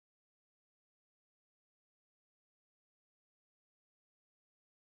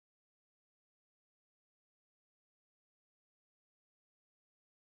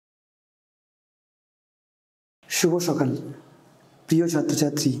শুভ সকাল প্রিয়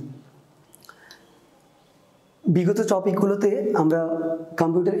ছাত্রছাত্রী। বিগত টপিকগুলোতে আমরা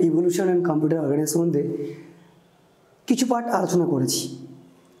computer evolution and computer organisation সম্বন্ধে কিছু পার্ট আলোচনা করেছি।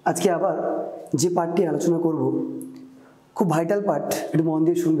 আজকে আবার যে পার্টটি আলোচনা করব খুব ভাইটাল পার্ট, একটু মন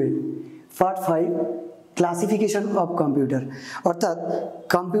দিয়ে শুনবে। পার্ট 5, ক্লাসিফিকেশন অফ কম্পিউটার, অর্থাৎ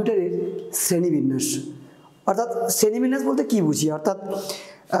কম্পিউটারের শ্রেণীবিন্যাস। অর্থাৎ শ্রেণীবিন্যাস বলতে কী বুঝি, অর্থাৎ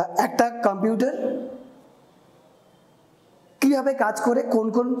একটা কম্পিউটার কীভাবে কাজ করে, কোন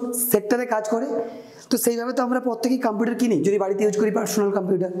কোন সেক্টরে কাজ করে। তো সেইভাবে তো আমরা প্রত্যেকেই কম্পিউটার কিনি, যদি বাড়িতে ইউজ করি পার্সোনাল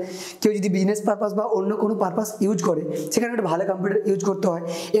কম্পিউটার, কেউ যদি বিজনেস পারপাস বা অন্য কোনো পারপাস ইউজ করে সেখানে একটা ভালো কম্পিউটার ইউজ করতে হয়।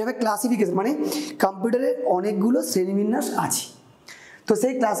 এভাবে ক্লাসিফিকেশন মানে কম্পিউটারের অনেকগুলো শ্রেণীবিন্যাস আছে। তো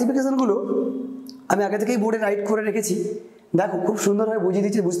সেই ক্লাসিফিকেশনগুলো আমি আগে থেকেই বোর্ডে রাইট করে রেখেছি। দেখো খুব সুন্দরভাবে বুঝিয়ে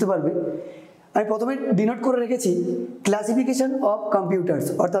দিচ্ছি, বুঝতে পারবে। আমি প্রথমে ডিনোট করে রেখেছি ক্লাসিফিকেশন অফ কম্পিউটার্স,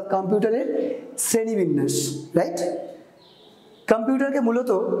 অর্থাৎ কম্পিউটারের শ্রেণীবিন্যাস, রাইট। কম্পিউটারকে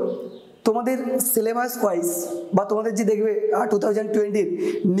মূলত তোমাদের সিলেবাস ওয়াইজ বা তোমাদের যে দেখবে 2020-র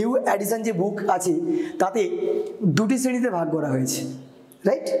নিউ এডিশন যে বুক আছে তাতে দুটি শ্রেণীতে ভাগ করা হয়েছে,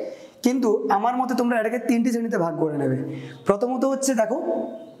 রাইট। কিন্তু আমার মতে তোমরা এটাকে তিনটি শ্রেণীতে ভাগ করে নেবে। প্রথমত হচ্ছে, দেখো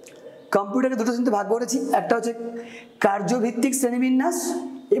কম্পিউটারকে দুটো শ্রেণীতে ভাগ করেছি। একটা হচ্ছে কার্যভিত্তিক শ্রেণীবিন্যাস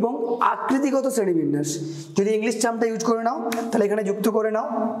এবং আকৃতিগত শ্রেণীবিন্যাস। যদি ইংলিশ টার্মটা ইউজ করে নাও তাহলে এখানে যুক্ত করে নাও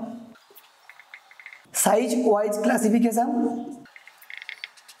size wise classification,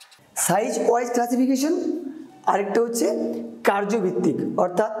 size wise classification. আরেকটা হচ্ছে কার্যভিত্তিক,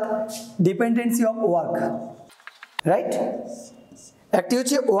 অর্থাৎ ডিপেন্ডেন্সি অফ ওয়ার্ক, রাইট। একটি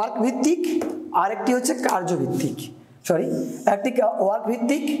হচ্ছে ওয়ার্ক ভিত্তিক, আরেকটি হচ্ছে কার্যভিত্তিক, একটি ওয়ার্ক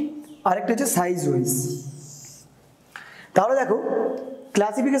ভিত্তিক, আরেকটি হচ্ছে সাইজ ওয়াইজ। তাহলে দেখো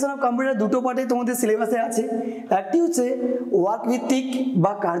ক্লাসিফিকেশন অফ কম্পিউটার দুটো পার্টে তোমাদের সিলেবাসে আছে। একটি হচ্ছে ওয়ার্ক ভিত্তিক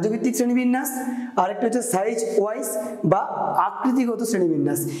বা কার্যভিত্তিক শ্রেণীবিন্যাস, আরেকটি হচ্ছে সাইজ ওয়াইজ বা আকৃতিগত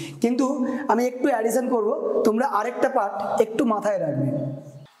শ্রেণীবিন্যাস। কিন্তু আমি একটু অ্যাডিশন করব, তোমরা আরেকটা পার্ট একটু মাথায় রাখবে।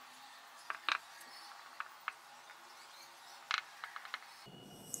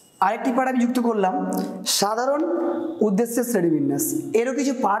 আরেকটি পার্ট আমি যুক্ত করলাম সাধারণ উদ্দেশ্যের শ্রেণীবিন্যাস। এরও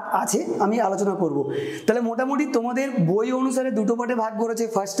কিছু পার্ট আছে, আমি আলোচনা করব। তাহলে মোটামুটি তোমাদের বই অনুসারে দুটো পার্টে ভাগ করেছে।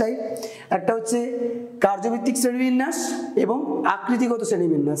 ফার্স্ট টাইম একটা হচ্ছে কার্যভিত্তিক শ্রেণীবিন্যাস এবং আকৃতিগত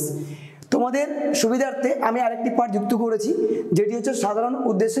শ্রেণীবিন্যাস। তোমাদের সুবিধার্থে আমি আরেকটি পার্ট যুক্ত করেছি যেটি হচ্ছে সাধারণ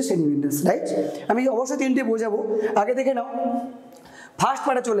উদ্দেশ্যের শ্রেণীবিন্যাস, রাইট। আমি অবশ্যই তিনটে বোঝাবো, আগে দেখে নাও। ফার্স্ট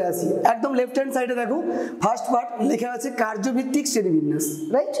পার্টে চলে আসি, একদম লেফট হ্যান্ড সাইডে দেখো ফার্স্ট পার্ট লেখা আছে কার্যভিত্তিক শ্রেণীবিন্যাস,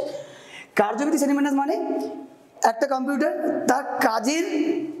 রাইট। কার্যভিত্তিক শ্রেণীবিন্যাস মানে একটা কম্পিউটার তার কাজের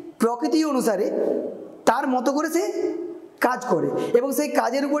প্রকৃতি অনুসারে তার মতো করে সে কাজ করে এবং সেই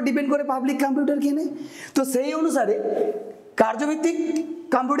কাজের উপর ডিপেন্ড করে পাবলিক কম্পিউটার কেনে। তো সেই অনুসারে কার্যভিত্তিক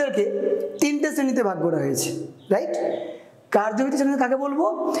কম্পিউটারকে তিনটে শ্রেণীতে ভাগ করা হয়েছে, রাইট। কার্যভিত্তিক শ্রেণী কাকে বলবো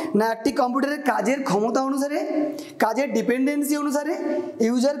না, একটি কম্পিউটারের কাজের ক্ষমতা অনুসারে, কাজের ডিপেন্ডেন্সি অনুসারে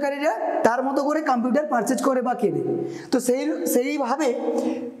ইউজারকারীরা তার মতো করে কম্পিউটার পারচেজ করে বা কেনে। তো সেইভাবে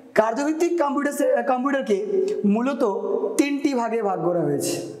কার্যভিত্তিক কম্পিউটারকে মূলত তিনটি ভাগে ভাগ করা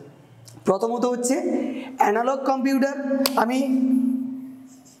হয়েছে। প্রথমত হচ্ছে অ্যানালগ কম্পিউটার, আমি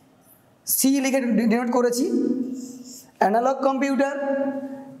সি লিখে ডিনোট করেছি। Analog computer,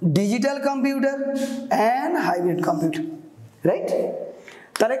 digital computer and hybrid computer, right.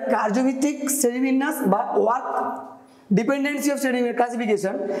 তাহলে কার্যভিত্তিক শ্রেণীবিন্যাস বা ওয়ার্ক ডিপেন্ডেন্সি অফ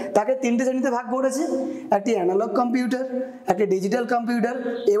ক্লাসিফিকেশন তাকে তিনটে শ্রেণীতে ভাগ করেছে। একটি অ্যানালগ কম্পিউটার, একটি ডিজিটাল কম্পিউটার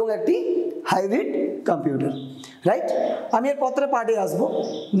এবং একটি হাইব্রিড কম্পিউটার, রাইট। আমি এর পত্রের পার্টে আসবো।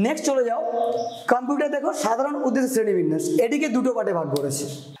 নেক্সট চলে যাও কম্পিউটার, দেখো সাধারণ উদ্দেশ্যের শ্রেণীবিন্যাস, এটিকে দুটো পার্টে ভাগ করেছে।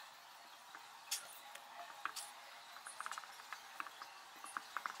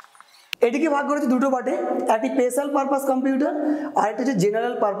 এটিকে ভাগ করেছে দুটো পার্টে, একটি স্পেশাল পারপাস কম্পিউটার আর একটা হচ্ছে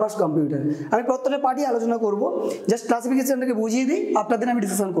জেনারেল পারপাস কম্পিউটার। আমি প্রত্যেকটা পার্টই আলোচনা করব, জাস্ট ক্লাসিফিকেশনটাকে বুঝিয়ে দিই, আপনাদের আমি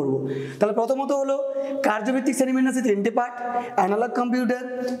ডিসকাশন করব। তাহলে প্রথমত হলো কার্যভিত্তিক শ্রেণীবিন্যাসে তিনটে part, analog computer,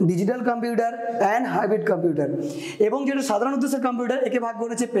 digital computer and hybrid computer. এবং যেটা সাধারণ উদ্দেশ্যের কম্পিউটার একে ভাগ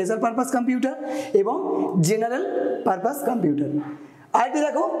করেছে স্পেশাল পারপাস কম্পিউটার এবং জেনারেল পারপাস কম্পিউটার। আরেকটি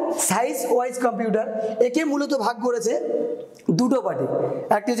দেখো সাইজ ওয়াইজ কম্পিউটার, একে মূলত ভাগ করেছে দুটো পার্টে।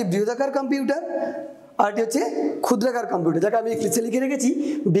 একটি হচ্ছে বৃহদাকার কম্পিউটার, আরেকটি হচ্ছে ক্ষুদ্রাকার কম্পিউটার, যাকে আমি লিখে রেখেছি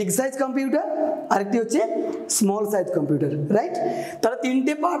বিগ সাইজ কম্পিউটার, আরেকটি হচ্ছে স্মল সাইজ কম্পিউটার, রাইট। তাহলে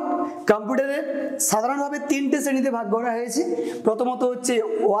তিনটে পার্ট কম্পিউটারের সাধারণভাবে তিনটে শ্রেণীতে ভাগ করা হয়েছে। প্রথমত হচ্ছে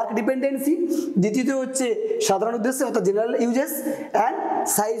ওয়ার্ক ডিপেন্ডেন্সি, দ্বিতীয়ত হচ্ছে সাধারণ উদ্দেশ্যে অর্থাৎ general uses and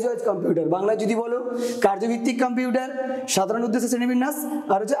size wise computer. বাংলায় যদি বলো কার্যভিত্তিক কম্পিউটার, সাধারণ উদ্দেশ্যে শ্রেণীবিন্যাস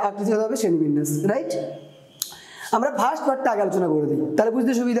আর হচ্ছে আকৃতিগতভাবে শ্রেণীবিন্যাস, রাইট। আমরা ফার্স্ট পার্টটা আগে আলোচনা করে দিই, তাহলে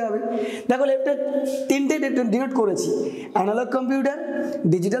বুঝতে সুবিধা হবে। দেখো লেফটে তিনটে ডিনোট করেছি, analog computer,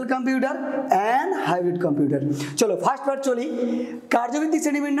 digital computer and hybrid computer. চলো ফার্স্ট পার্ট চলি। কার্যভিত্তিক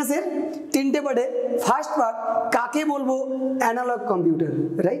শ্রেণীবিন্যাসের তিনটে পার্টে ফার্স্ট পার্ট কাকে বলবো? Analog computer,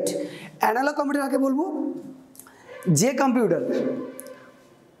 right? Analog computer কাকে বলবো? যে কম্পিউটার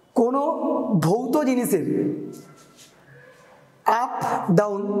কোনো ভৌত জিনিসের আপ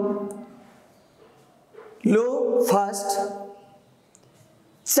ডাউন, লো ফাস্ট,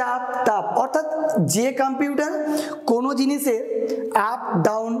 চাপ তাপ, অর্থাৎ যে কম্পিউটার কোনো জিনিসের আপ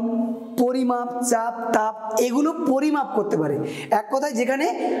ডাউন, পরিমাপ, চাপ তাপ এগুলো পরিমাপ করতে পারে। এক কথায় যেখানে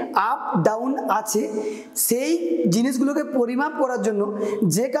আপ ডাউন আছে সেই জিনিসগুলোকে পরিমাপ করার জন্য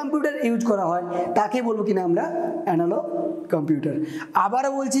যে কম্পিউটার ইউজ করা হয় তাকে বলবো কিনা আমরা অ্যানালগ কম্পিউটার।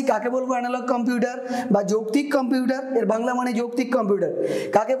 আবারও বলছি কাকে বলবো অ্যানালগ কম্পিউটার বা যৌক্তিক কম্পিউটার, এর বাংলা মানে যৌক্তিক কম্পিউটার।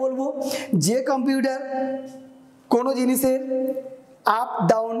 কাকে বলবো? যে কম্পিউটার কোনো জিনিসের আপ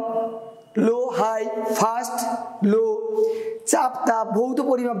ডাউন, লো হাই, ফাস্ট লো, চাপ তাপ, ভৌত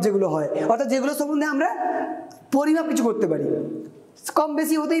পরিমাপ যেগুলো হয়, অর্থাৎ যেগুলো সম্বন্ধে আমরা পরিমাপ কিছু করতে পারি, কম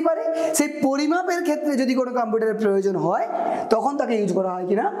বেশি হতেই পারে, সেই পরিমাপের ক্ষেত্রে যদি কোনো কম্পিউটারের প্রয়োজন হয় তখন তাকে ইউজ করা হয়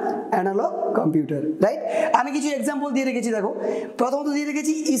কিনা অ্যানালগ কম্পিউটার, রাইট? আমি কিছু এক্সাম্পল দিয়ে রেখেছি। দেখো প্রথমত দিয়ে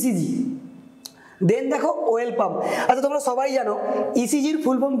রেখেছি ইসিজি, দেন দেখো ওয়েল পাম্প। আচ্ছা তোমরা সবাই জানো ইসিজির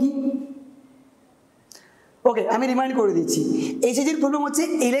ফুল ফর্ম কি? ওকে, আমি রিমাইন্ড করে দিচ্ছি। ইসিজির ফুল ফর্ম হচ্ছে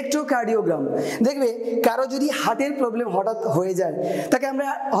ইলেকট্রোকার্ডিওগ্রাম। দেখবে কারো যদি হার্টের প্রবলেম হঠাৎ হয়ে যায় তাকে আমরা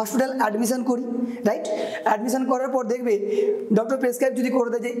হসপিটাল অ্যাডমিশন করি, রাইট? অ্যাডমিশন করার পর দেখবে ডক্টর প্রেসক্রাইব যদি করে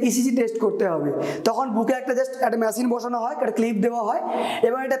দেয় যে ইসিজি টেস্ট করতে হবে, তখন বুকে একটা জাস্ট একটা মেশিন বসানো হয়, একটা ক্লিপ দেওয়া হয়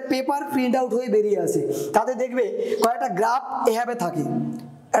এবং একটা পেপার প্রিন্ট আউট হয়ে বেরিয়ে আসে। তাতে দেখবে কয়েকটা গ্রাফ এভাবে থাকে,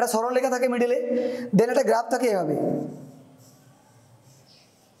 একটা সরলরেখা থাকে মিডিলে, দেন একটা গ্রাফ থাকে এভাবে,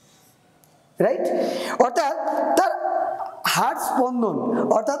 রাইট? অর্থাৎ তার হার্ট স্পন্দন,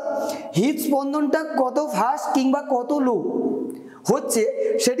 অর্থাৎ হৃদ স্পন্দনটা কত ফাস্ট কিংবা কত লো হচ্ছে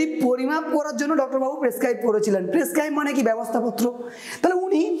সেটি পরিমাপ করার জন্য ডক্টরবাবু প্রেসক্রাইব করেছিলেন। প্রেসক্রাইব মানে কি? ব্যবস্থাপত্র। তাহলে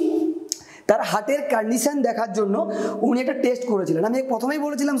উনি তার হার্টের কন্ডিশন দেখার জন্য উনি একটা টেস্ট করেছিলেন। আমি প্রথমেই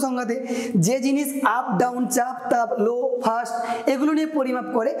বলেছিলাম সংজ্ঞাতে, যে জিনিস আপ ডাউন, চাপ তাপ, লো ফাস্ট এগুলো নিয়ে পরিমাপ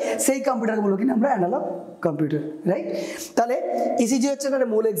করে সেই কম্পিউটারগুলো কিনা আমরা অ্যানালগ কম্পিউটার, রাইট? তাহলে ইসিজি হচ্ছে একটা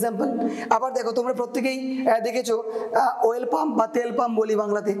মূল এক্সাম্পল। আবার দেখো তোমরা প্রত্যেকেই দেখেছো ওয়েল পাম্প বা তেল পাম্প বলি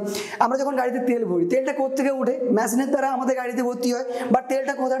বাংলাতে। আমরা যখন গাড়িতে তেল ভরি, তেলটা কোত্থেকে উঠে? মেশিনের দ্বারা আমাদের গাড়িতে ভর্তি হয়, বা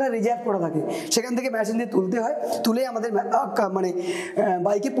তেলটা কোথাও একটা রিজার্ভ করা থাকে, সেখান থেকে মেশিন দিয়ে তুলতে হয়, তুলে আমাদের মানে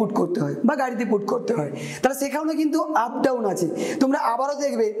বাইকে পুট করতে হয় বা গাড়িতে পুট করতে হয়। তাহলে সেখানে কিন্তু আপ ডাউন আছে। তোমরা আবারও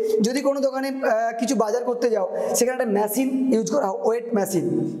দেখবে যদি কোনো দোকানে কিছু বাজার করতে যাও, সেখানে একটা মেশিন ইউজ করা হয়, weight machine.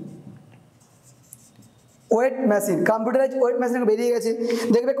 Weight machine, computerise weight machine বেরিয়ে গেছে।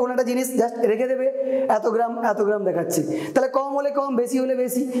 দেখবে কোনো একটা জিনিস জাস্ট রেখে দেবে, এত গ্রাম দেখাচ্ছে। তাহলে কম হলে কম, বেশি হলে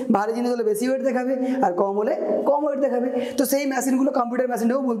বেশি, ভারী জিনিস হলে বেশি ওয়েট দেখাবে, আর কম হলে কম ওয়েট দেখাবে। তো সেই মেশিনগুলো কম্পিউটার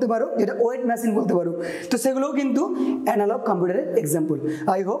মেশিনটাও বলতে পারো, যেটা ওয়েট মেশিন বলতে পারো। তো সেগুলোও কিন্তু অ্যানালগ কম্পিউটারের এক্সাম্পল।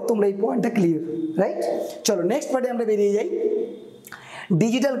 আই হোপ তোমরা এই পয়েন্টটা ক্লিয়ার, রাইট? চলো নেক্সট পার্টে আমরা বেরিয়ে যাই।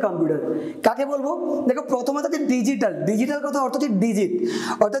 ডিজিটাল কম্পিউটার কাকে বলবো? দেখো প্রথমত হচ্ছে ডিজিটাল কথা অর্থ হচ্ছে ডিজিট,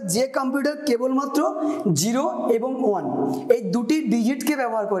 অর্থাৎ যে কম্পিউটার কেবলমাত্র 0 এবং 1 এই দুটি ডিজিটকে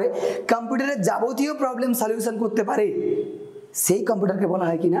ব্যবহার করে কম্পিউটারের যাবতীয় প্রবলেম সলিউশন করতে পারে, সেই কম্পিউটারকে বলা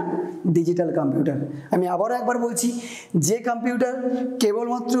হয় কিনা ডিজিটাল কম্পিউটার। আমি আবারও একবার বলছি, যে কম্পিউটার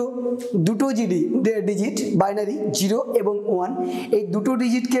কেবলমাত্র দুটো ডিজিট বাইনারি 0 এবং 1 এই দুটো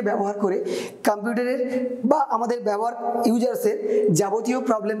ডিজিটকে ব্যবহার করে কম্পিউটারের বা আমাদের ব্যবহার ইউজার্সের যাবতীয়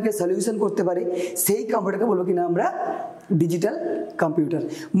প্রবলেমকে সলিউশন করতে পারে, সেই কম্পিউটারকে বলবো কিনা আমরা ডিজিটাল কম্পিউটার।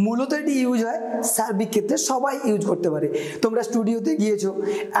 মূলত এটি ইউজ হয় সার্বিক ক্ষেত্রে, সবাই ইউজ করতে পারে। তোমরা স্টুডিওতে গিয়েছো,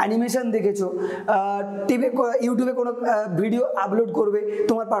 অ্যানিমেশন দেখেছো, ইউটিউবে কোনো ভিডিও আপলোড করবে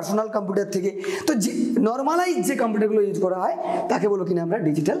তোমার পার্সোনাল কম্পিউটার থেকে, তো যে নর্মালাইজ যে কম্পিউটারগুলো ইউজ করা হয় তাকে বলো কিনা আমরা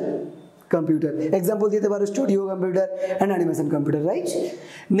ডিজিটাল কম্পিউটার। এক্সাম্পল দিতে পারো studio computer and animation computer, right?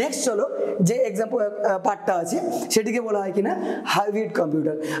 Next চলো যে এক্সাম্পল পার্টটা আছে সেটিকে বলা হয় কিনা হাইব্রিড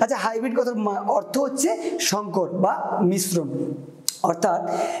কম্পিউটার। আচ্ছা, হাইব্রিড কথার অর্থ হচ্ছে সংকর বা মিশ্রণ, অর্থাৎ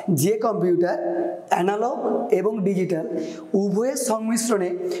যে কম্পিউটার অ্যানালগ এবং ডিজিটাল উভয়ের সংমিশ্রণে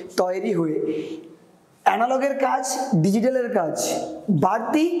তৈরি হয়ে অ্যানালগের কাজ, ডিজিটালের কাজ,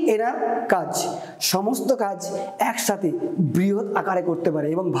 বাড়তি এনার কাজ, সমস্ত কাজ একসাথে বৃহৎ আকারে করতে পারে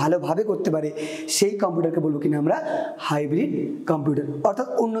এবং ভালোভাবে করতে পারে, সেই কম্পিউটারকে বলবো কিনা আমরা হাইব্রিড কম্পিউটার, অর্থাৎ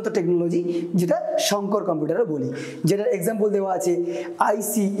উন্নত টেকনোলজি, যেটা সংকর কম্পিউটারও বলি। যেটার এক্সাম্পল দেওয়া আছে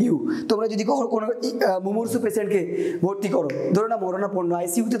আইসিইউ। তোমরা যদি কোনো মুমূর্ষু পেশেন্টকে ভর্তি করো, ধরো না মরণাপন্ন,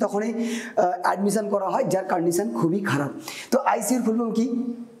 আইসিইউতে তখনই অ্যাডমিশন করা হয় যার কন্ডিশন খুবই খারাপ। তো আইসিইউর ফুল ফর্ম কি?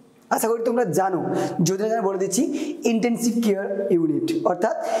 আশা করি তোমরা জানো, যদি না বলে দিচ্ছি ইন্টেনসিভ কেয়ার ইউনিট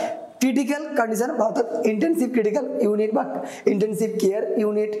অর্থাৎ ক্রিটিক্যাল কন্ডিশন অর্থাৎ ইন্টেনসিভ ক্রিটিক্যাল ইউনিট বা ইন্টেনসিভ কেয়ার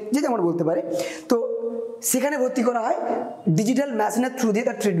ইউনিট যে যেমন বলতে পারে। তো সেখানে ভর্তি করা হয় ডিজিটাল মেশিনের থ্রু দিয়ে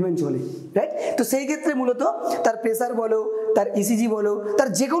তার ট্রিটমেন্ট চলে, রাইট। তো সেই ক্ষেত্রে মূলত তার প্রেসার বলো, তার ইসিজি বলো, তার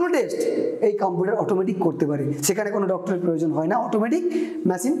যে কোনো টেস্ট এই কম্পিউটার অটোমেটিক করতে পারে, সেখানে কোনো ডক্টরের প্রয়োজন হয় না, অটোমেটিক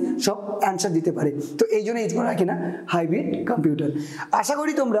মেশিন সব অ্যান্সার দিতে পারে। তো এই জন্য ইউজ করা হয় কিনা হাইব্রিড কম্পিউটার। আশা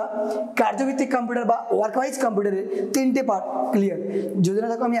করি তোমরা কার্যভিত্তিক কম্পিউটার বা ওয়ার্কওয়াইজ কম্পিউটারের 3টে পার্ট ক্লিয়ার। যদি না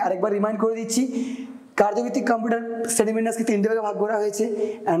থাকো আমি আরেকবার রিমাইন্ড করে দিচ্ছি, কার্যভিত্তিক কম্পিউটার শ্রেণীবিন্যাসকে 3টে ভাগে ভাগ করা হয়েছে,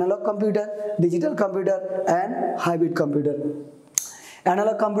 analog computer, digital computer and hybrid computer.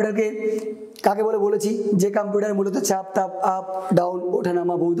 Analogue কম্পিউটারকে কাকে বলে বলেছি, যে কম্পিউটার মূলত চাপ তাপ আপ ডাউন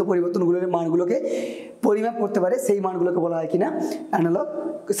ওঠানামা ভৌত পরিবর্তনগুলোর মানগুলোকে পরিমাপ করতে পারে, সেই মানগুলোকে বলা হয় কিনা অ্যানালগ,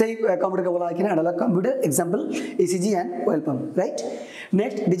 সেই কম্পিউটারকে বলা হয় কিনা analog computer. Example ECG and well pump, right.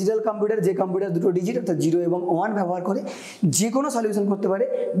 Next digital computer, যে কম্পিউটার দুটো ডিজিট অর্থাৎ 0 এবং 1 ব্যবহার করে যে কোনো সলিউশন করতে পারে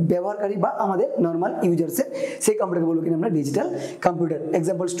ব্যবহারকারী বা আমাদের নর্মাল ইউজার্সের, সেই কম্পিউটারকে বলবো কিনা আমরা digital computer.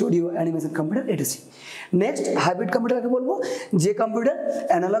 Example studio, animation computer, এটাছি। Next hybrid কম্পিউটারকে বলবো যে কম্পিউটার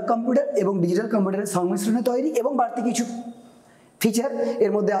অ্যানালগ কম্পিউটার এবং ডিজিটাল কম্পিউটারের সংমিশ্রণে তৈরি এবং বাড়তি কিছু ফিচার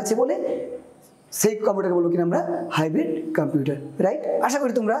এর মধ্যে আছে বলে সেই কম্পিউটারকে বলবো কিনা আমরা হাইব্রিড কম্পিউটার, রাইট। আশা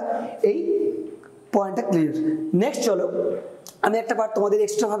করি তোমরা এই পয়েন্টটা ক্লিয়ার। নেক্সট চলো, আমি একটা পার্ট তোমাদের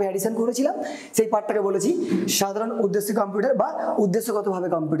এক্সট্রাভাবে অ্যাডিশন করেছিলাম, সেই পার্টটাকে বলেছি সাধারণ উদ্দেশ্য কম্পিউটার বা উদ্দেশ্যগতভাবে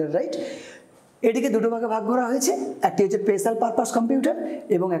কম্পিউটার, রাইট। এটিকে দুটো ভাগে ভাগ করা হয়েছে, একটি হচ্ছে স্পেশাল পারপাস কম্পিউটার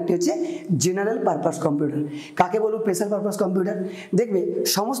এবং একটি হচ্ছে জেনারেল পারপাস কম্পিউটার। কাকে বলবো স্পেশাল পারপাস কম্পিউটার? দেখবে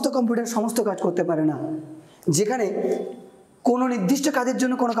সমস্ত কম্পিউটার সমস্ত কাজ করতে পারে না, যেখানে কোনো নির্দিষ্ট কাজের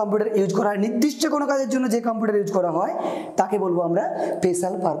জন্য কোনো কম্পিউটার ইউজ করা হয়, নির্দিষ্ট কোনো কাজের জন্য যে কম্পিউটার ইউজ করা হয় তাকে বলবো আমরা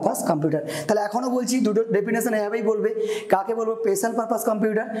স্পেশাল পারপাস কম্পিউটার। তাহলে এখনও বলছি দুটো ডেফিনেশন এভাবেই বলবে, কাকে বলবো স্পেশাল পারপাস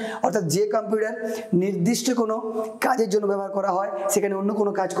কম্পিউটার অর্থাৎ যে কম্পিউটার নির্দিষ্ট কোনো কাজের জন্য ব্যবহার করা হয়, সেখানে অন্য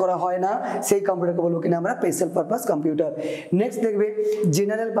কোনো কাজ করা হয় না, সেই কম্পিউটারকে বলবো কিনা আমরা স্পেশাল পারপাস কম্পিউটার। নেক্সট দেখবে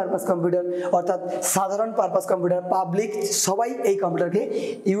জেনারেল পারপাস কম্পিউটার অর্থাৎ সাধারণ পারপাস কম্পিউটার, পাবলিক সবাই এই কম্পিউটারকে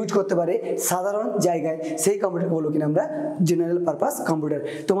ইউজ করতে পারে সাধারণ জায়গায়, সেই কম্পিউটারকে বলবো কিনা আমরা জেনারেল পারপাস কম্পিউটার।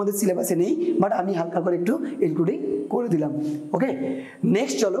 তোমাদের সিলেবাসে নেই, বাট আমি হালকা করে একটু ইনক্লুডিং করে দিলাম, ওকে।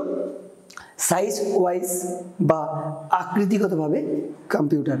 নেক্সট চলো সাইজ ওয়াইজ বা আকৃতিগতভাবে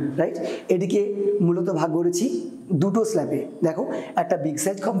কম্পিউটার, রাইট। এটিকে মূলত ভাগ করেছি দুটো স্ল্যাবে, দেখো একটা বিগ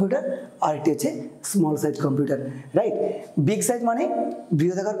সাইজ কম্পিউটার আর একটি হচ্ছে small size computer, right. Big size মানে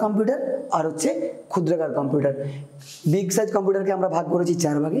বৃহদাকার কম্পিউটার আর হচ্ছে ক্ষুদ্রাকার কম্পিউটার। বিগ সাইজ কম্পিউটারকে আমরা ভাগ করেছি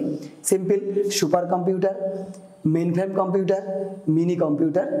 4 ভাগে, simple, super computer, main frame computer, mini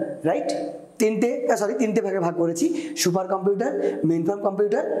computer, right. তিনটে ভাগে ভাগ করেছি, super computer, main frame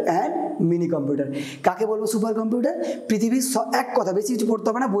computer and mini computer. কাকে বলবো সুপার কম্পিউটার? পৃথিবীর এক কথা বেশি কিছু পড়তে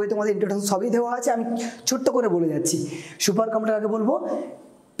হবে না, বইয়ে তোমাদের ইন্ট্রোডাকশন সবই দেওয়া আছে, আমি ছোট্ট করে বলে যাচ্ছি। সুপার কম্পিউটার কাকে বলবো?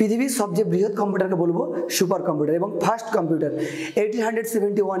 পৃথিবীর সবচেয়ে বৃহৎ কম্পিউটারকে বলবো সুপার কম্পিউটার এবং ফার্স্ট কম্পিউটার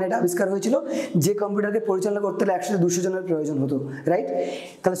 1871 এটা আবিষ্কার হয়েছিল, যে কম্পিউটারকে পরিচালনা করতে হলে 100-200 জনের প্রয়োজন হতো, রাইট।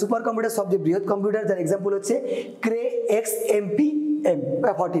 তাহলে সুপার কম্পিউটার সবচেয়ে বৃহৎ কম্পিউটার, যার এক্সাম্পল হচ্ছে ক্রে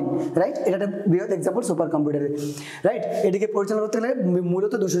XMP-14, রাইট। এটা একটা বৃহৎ এক্সাম্পল সুপার কম্পিউটারের, রাইট। এটিকে পরিচালনা করতে গেলে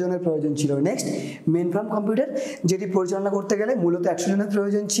মূলত 200 জনের প্রয়োজন ছিল। নেক্সট মেইন ফ্রেম কম্পিউটার, যেটি পরিচালনা করতে গেলে মূলত 100 জনের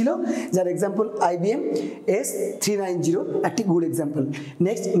প্রয়োজন ছিল, যার এক্সাম্পল IBM S390 একটি good example.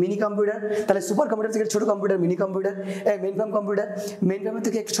 Next mini computer, তাহলে সুপার কম্পিউটার থেকে ছোট computer mini computer, main frame computer, main ফ্রেমের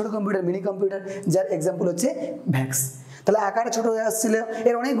থেকে একটু ছোট কম্পিউটার মিনি কম্পিউটার, যার এক্সাম্পল হচ্ছে ভ্যাক্স। তাহলে আকারে ছোট হয়ে আসছিল,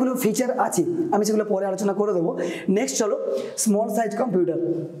 এর অনেকগুলো ফিচার আছে, আমি সেগুলো পরে আলোচনা করে দেবো। নেক্সট চলো স্মল সাইজ কম্পিউটার,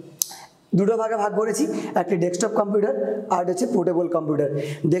 দুটো ভাগে ভাগ করেছি, একটি ডেস্কটপ কম্পিউটার আর হচ্ছে পোর্টেবল কম্পিউটার।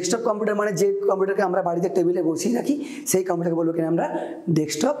 ডেস্কটপ কম্পিউটার মানে যে কম্পিউটারকে আমরা বাড়িতে টেবিলে বসিয়ে রাখি, সেই কম্পিউটারকে বলবো কিনা আমরা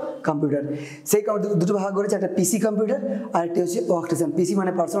ডেস্কটপ কম্পিউটার। সেই কম্পিউটার দুটো ভাগ করেছি, একটা পিসি কম্পিউটার আর একটি হচ্ছে ওয়ার্কস্টেশন। পিসি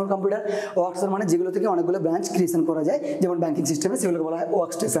মানে পার্সোনাল কম্পিউটার, ওয়ার্কস্টেশন মানে যেগুলো থেকে অনেকগুলো ব্রাঞ্চ ক্রিয়েশন করা যায়, যেমন ব্যাঙ্কিং সিস্টেমে, সেগুলোকে বলা হয়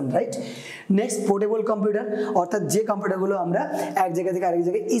workstation, right. Next portable computer অর্থাৎ যে কম্পিউটারগুলো আমরা এক জায়গা থেকে আরেক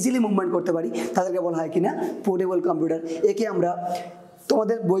জায়গায় ইজিলি মুভমেন্ট করতে পারি, তাদেরকে বলা হয় কিনা পোর্টেবল কম্পিউটার। একে আমরা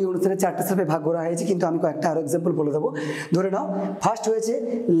তোমাদের বই অনুসারে 4টে স্টেপে ভাগ করা হয়েছে, কিন্তু আমি কয়েকটা আরো এক্সাম্পল বলে দেবো। ধরে নাও ফার্স্ট হয়েছে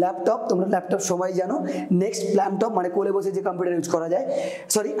ল্যাপটপ, তোমরা ল্যাপটপ সবাই জানো। নেক্সট ল্যাপটপ মানে কোলে বসে যে কম্পিউটার ইউজ করা যায়,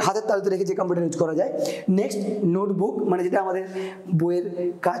 হাতের তালুতে রেখে যে কম্পিউটার ইউজ করা যায়। নেক্সট নোটবুক মানে যেটা আমাদের বইয়ের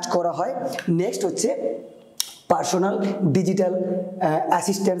কাজ করা হয়। নেক্সট হচ্ছে পার্সোনাল ডিজিটাল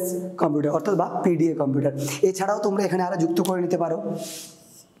অ্যাসিস্ট্যান্স কম্পিউটার অর্থাৎ বা PDA কম্পিউটার। এছাড়াও তোমরা এখানে আরো যুক্ত করে নিতে পারো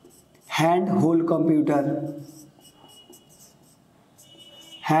hand hold computer,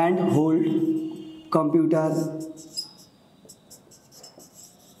 hand hold computer,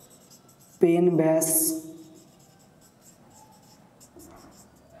 pen ব্যাস,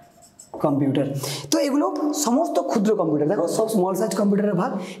 কম্পিউটার। তো এগুলো সমস্ত ক্ষুদ্র কম্পিউটার, দেখো সব স্মল সাইজ কম্পিউটারের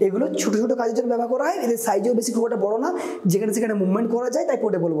ভাগ। এগুলো ছোট ছোট কাজের জন্য ব্যবহার করা হয়, এদের সাইজও বেশি খুব একটা বড় না, যেখানে সেখানে মুভমেন্ট করা যায়, তাই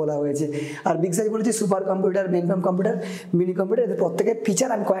পোর্টেবল বলা হয়েছে। আর বিগ সাইজ বলেছি super computer, main frame computer, mini computer, এদের প্রত্যেকের ফিচার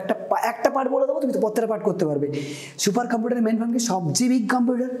আমি একটা পার্ট বলে দেবো, তুমি তো প্রত্যেকটা পার্ট করতে পারবে। সুপার কম্পিউটার মেইন ফ্রেম কি সবচেয়ে বিগ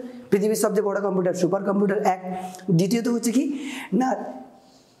কম্পিউটার, পৃথিবীর সবচেয়ে বড় কম্পিউটার সুপার কম্পিউটার এক। দ্বিতীয়ত হচ্ছে কি না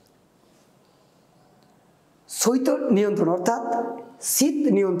শৈত্য নিয়ন্ত্রণ, অর্থাৎ শীত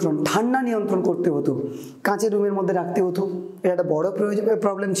নিয়ন্ত্রণ, ঠান্ডা নিয়ন্ত্রণ করতে হতো, কাঁচের রুমের মধ্যে রাখতে হতো, এটা একটা বড়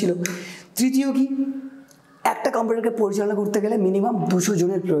প্রবলেম ছিল। তৃতীয় কি, একটা কম্পিউটারকে পরিচালনা করতে গেলে মিনিমাম 200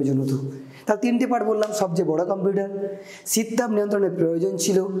 জনের প্রয়োজন হতো। তার তিনটে পার্ট বললাম, সবচেয়ে বড় কম্পিউটার, শীততাপ নিয়ন্ত্রণের প্রয়োজন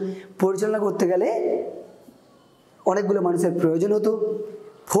ছিল, পরিচালনা করতে গেলে অনেকগুলো মানুষের প্রয়োজন হতো।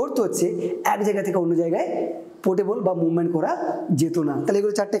 ফোর্থ হচ্ছে এক জায়গা থেকে অন্য জায়গায় পোর্টেবল বা মুভমেন্ট করা যেত না। তাহলে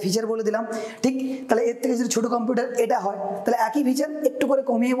এগুলো চারটে ফিচার বলে দিলাম, ঠিক। তাহলে এর থেকে যদি ছোটো কম্পিউটার এটা হয়, তাহলে একই ফিচার একটু করে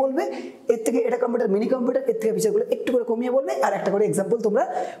কমিয়ে বলবে, এর থেকে এটা কম্পিউটার মিনি কম্পিউটার, এর থেকে ফিচারগুলো একটু করে কমিয়ে বলবে, আর একটা করে এক্সাম্পল তোমরা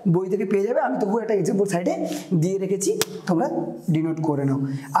বই থেকে পেয়ে যাবে। আমি তবুও একটা এক্সাম্পল সাইডে দিয়ে রেখেছি, তোমরা ডিনোট করে নাও।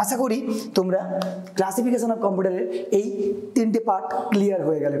 আশা করি তোমরা ক্লাসিফিকেশন অফ কম্পিউটারের এই তিনটে পার্ট ক্লিয়ার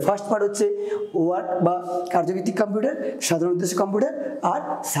হয়ে গেলে। ফার্স্ট পার্ট হচ্ছে ওয়ার্ক বা কার্যভিত্তিক কম্পিউটার, সাধারণ উদ্দেশ্য কম্পিউটার আর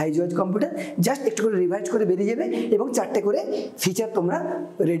সাইজ ওয়াইজ কম্পিউটার। জাস্ট একটু করে রিভাইজ করে বেরিয়ে যাবে এবং চারটে করে ফিচার তোমরা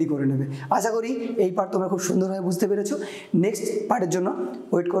রেডি করে নেবে। আশা করি এই পার্ট তোমরা খুব সুন্দরভাবে বুঝতে পেরেছো। নেক্সট পার্টের জন্য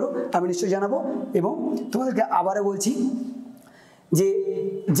ওয়েট করো, আমি নিশ্চয়ই জানাবো। এবং তোমাদেরকে আবারও বলছি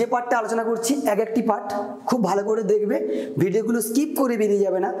যে পার্টটা আলোচনা করছি এক একটি পার্ট খুব ভালো করে দেখবে, ভিডিওগুলো স্কিপ করে বেরিয়ে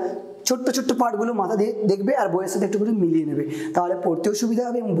যাবে না, ছোট্ট ছোট্ট পার্টগুলো মাথা দিয়ে দেখবে আর বইয়ের সাথে একটু করে মিলিয়ে নেবে, তাহলে পড়তেও সুবিধা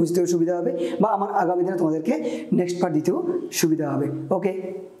হবে এবং বুঝতেও সুবিধা হবে, বা আমার আগামী দিনে তোমাদেরকে নেক্সট পার্ট দিতেও সুবিধা হবে। ওকে,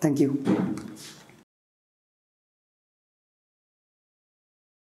 থ্যাংক ইউ।